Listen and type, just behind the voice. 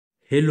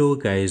Hello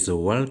guys,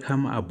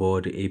 welcome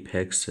aboard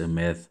Apex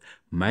Math.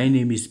 My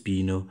name is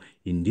Bino.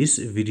 In this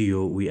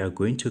video, we are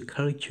going to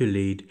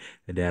calculate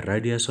the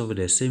radius of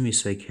the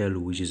semicircle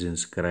which is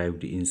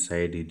inscribed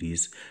inside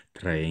this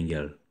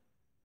triangle.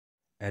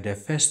 The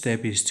first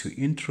step is to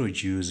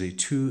introduce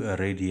two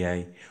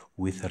radii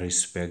with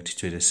respect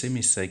to the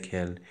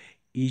semicircle,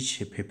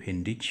 each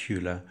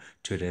perpendicular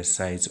to the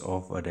sides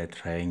of the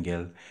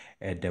triangle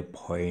at the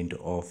point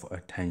of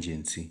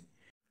tangency.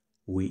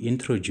 We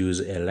introduce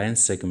a line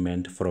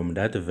segment from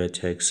that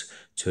vertex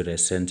to the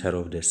center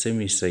of the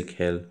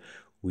semicircle,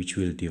 which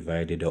will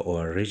divide the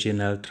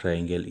original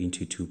triangle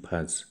into two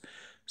parts.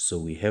 So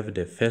we have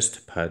the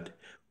first part,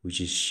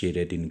 which is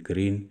shaded in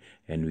green,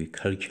 and we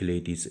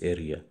calculate its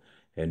area,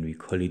 and we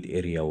call it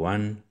area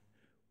 1,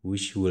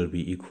 which will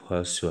be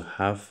equals to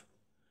half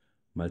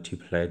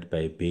multiplied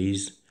by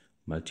base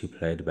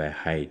multiplied by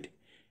height.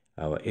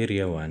 Our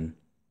area 1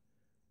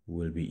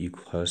 will be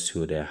equals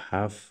to the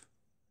half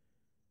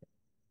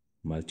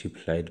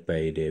multiplied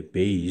by the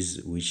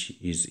base, which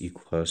is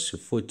equals to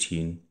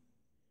 14,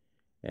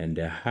 and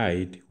the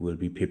height will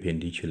be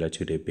perpendicular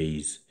to the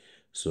base.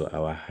 So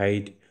our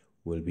height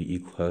will be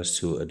equals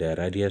to the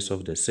radius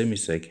of the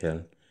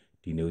semicircle,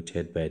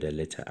 denoted by the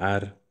letter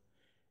R,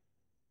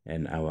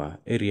 and our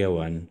area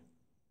 1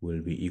 will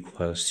be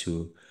equals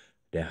to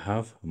the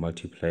half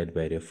multiplied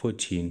by the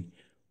 14,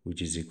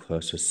 which is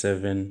equals to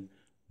 7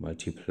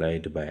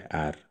 multiplied by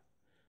R.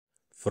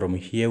 From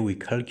here, we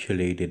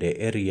calculate the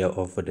area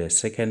of the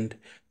second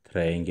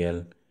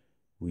triangle,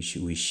 which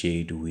we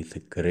shade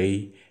with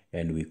gray,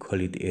 and we call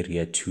it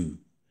area 2.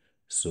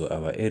 So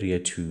our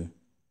area 2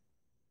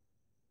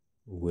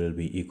 will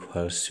be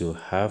equals to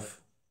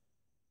half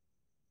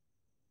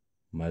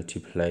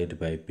multiplied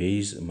by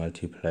base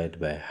multiplied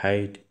by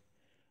height.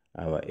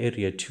 Our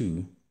area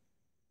 2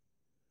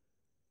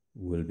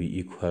 will be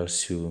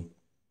equals to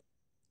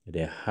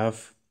the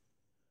half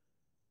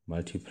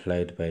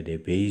multiplied by the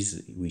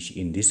base, which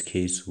in this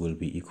case will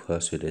be equal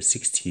to the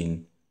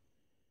 16,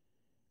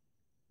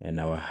 and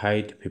our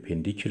height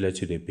perpendicular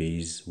to the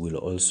base will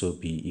also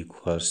be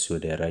equal to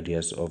the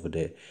radius of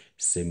the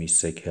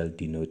semicircle,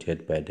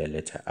 denoted by the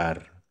letter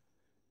R.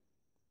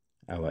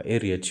 Our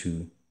area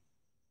 2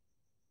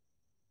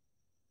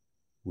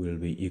 will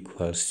be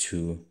equal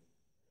to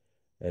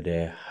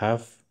the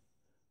half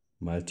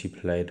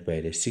multiplied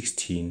by the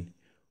 16,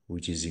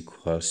 which is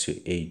equal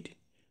to 8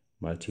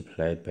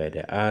 multiplied by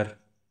the R.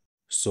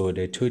 So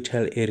the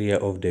total area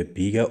of the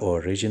bigger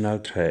original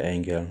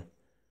triangle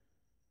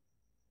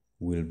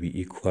will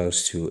be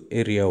equals to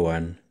area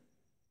 1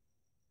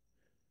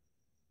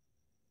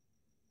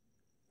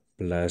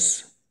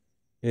 plus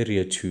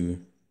area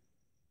 2,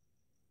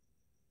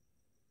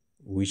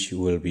 which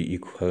will be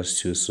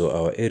equals to, so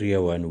our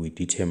area 1 we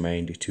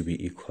determined to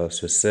be equals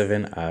to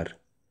 7R,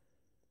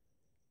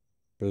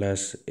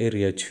 plus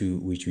area 2,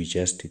 which we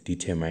just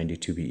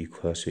determined to be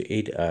equals to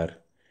 8R,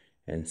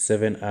 and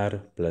 7R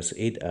plus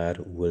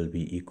 8R will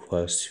be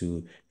equals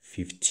to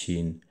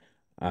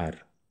 15R.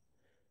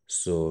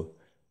 So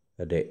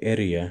the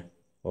area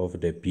of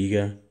the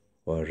bigger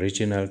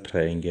original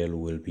triangle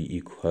will be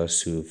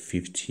equals to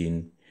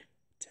 15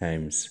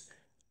 times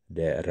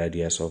the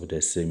radius of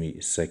the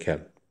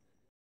semicircle.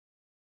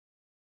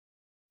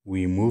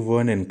 We move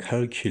on and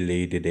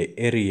calculate the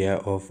area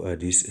of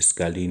this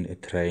scalene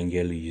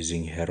triangle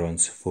using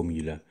Heron's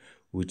formula,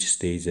 which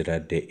states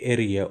that the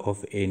area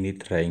of any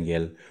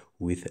triangle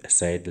with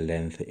side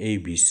length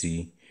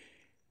ABC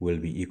will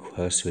be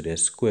equal to the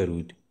square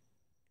root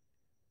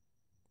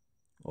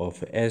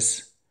of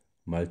S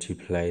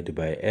multiplied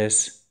by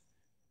S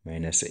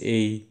minus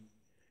A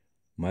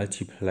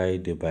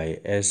multiplied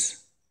by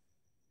S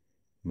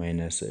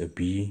minus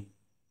B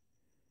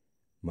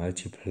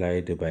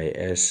multiplied by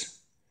S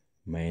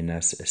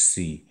minus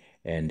C,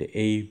 and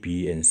A,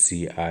 B, and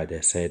C are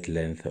the side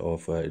length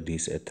of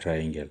this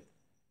triangle.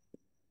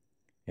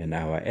 And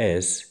our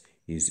S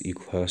is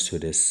equal to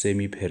the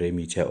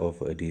semi-perimeter of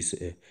this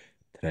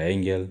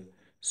triangle.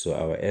 So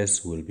our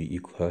S will be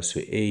equal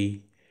to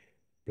A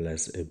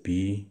plus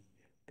B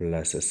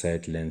plus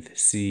side length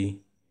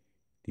C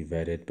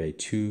divided by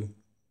 2.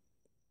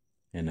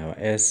 And our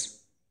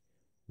S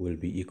will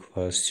be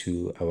equal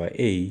to our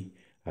A.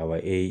 Our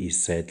A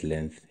is side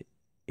length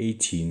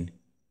 18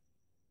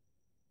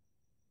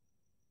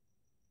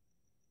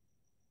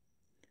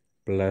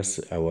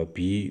 plus our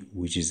B,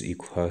 which is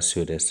equal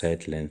to the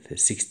side length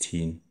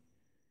 16,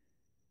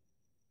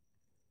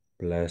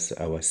 plus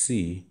our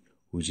C,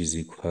 which is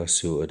equal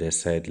to the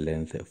side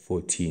length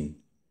 14,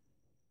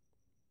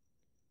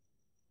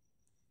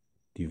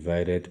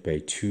 divided by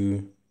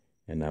 2,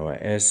 and our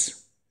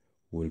S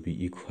will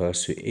be equal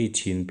to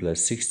 18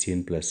 plus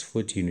 16 plus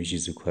 14, which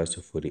is equal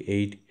to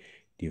 48,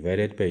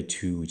 divided by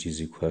 2, which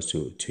is equal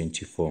to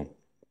 24.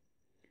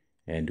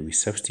 And we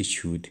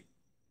substitute.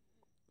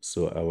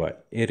 So our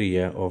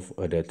area of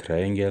the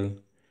triangle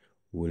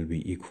will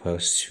be equal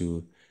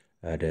to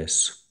the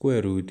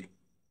square root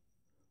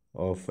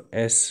of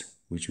S,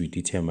 which we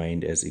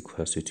determined as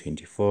equal to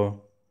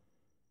 24,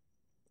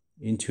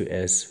 into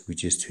S,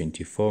 which is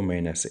 24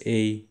 minus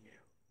A,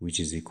 which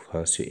is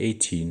equals to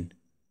 18,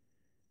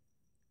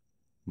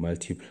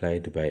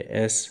 multiplied by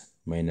S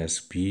minus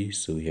B,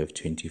 so we have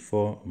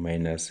 24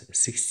 minus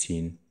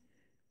 16,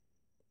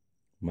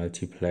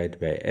 multiplied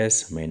by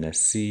S minus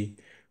C,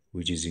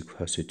 which is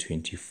equals to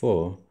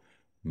 24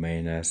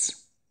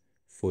 minus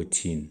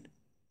 14.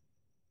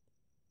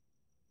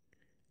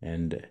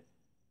 And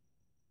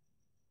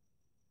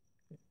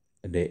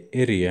the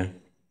area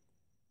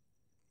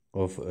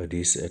of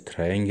this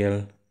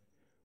triangle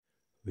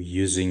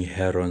using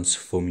Heron's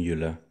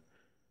formula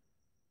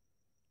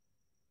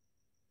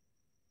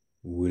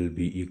will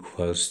be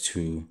equals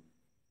to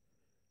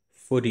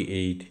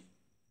 48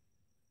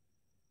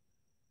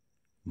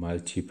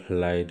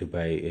 multiplied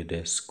by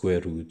the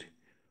square root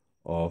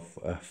of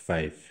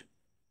 5.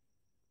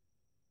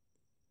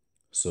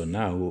 So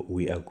now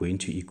we are going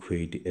to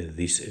equate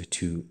these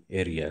two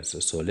areas.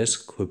 So let's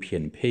copy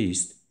and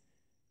paste.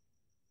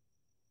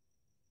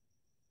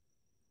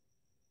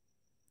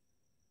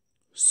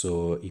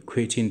 So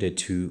equating the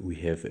two, we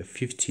have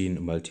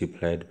 15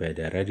 multiplied by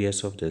the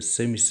radius of the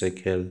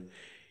semicircle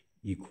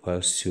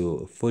equals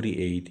to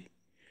 48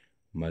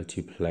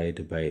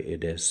 multiplied by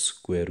the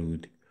square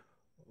root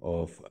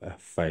of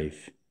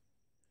 5.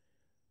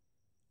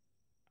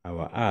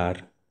 Our R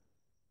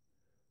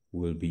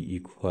will be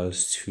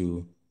equals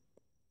to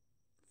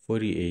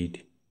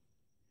 48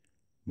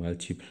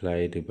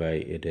 multiplied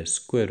by the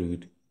square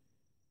root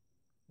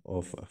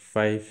of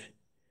 5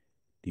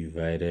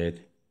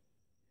 divided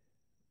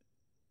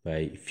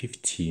by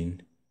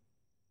 15,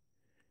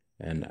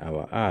 and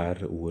our R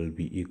will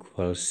be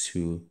equals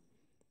to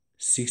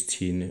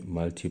 16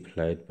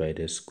 multiplied by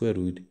the square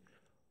root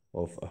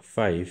of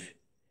 5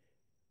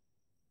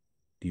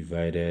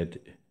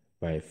 divided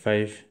by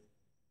 5.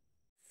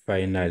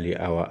 Finally,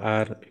 our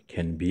R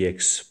can be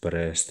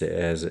expressed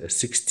as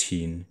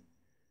 16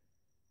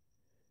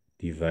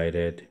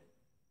 divided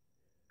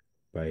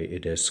by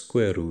the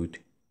square root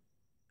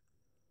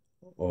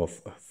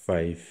of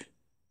 5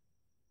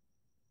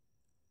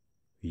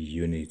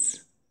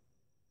 units.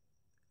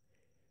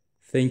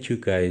 Thank you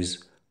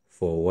guys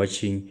for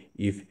watching.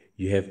 If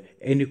you have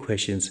any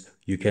questions,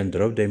 you can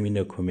drop them in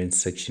the comment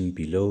section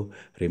below.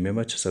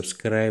 Remember to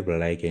subscribe,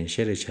 like, and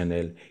share the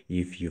channel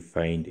if you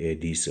find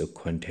this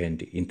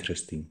content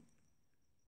interesting.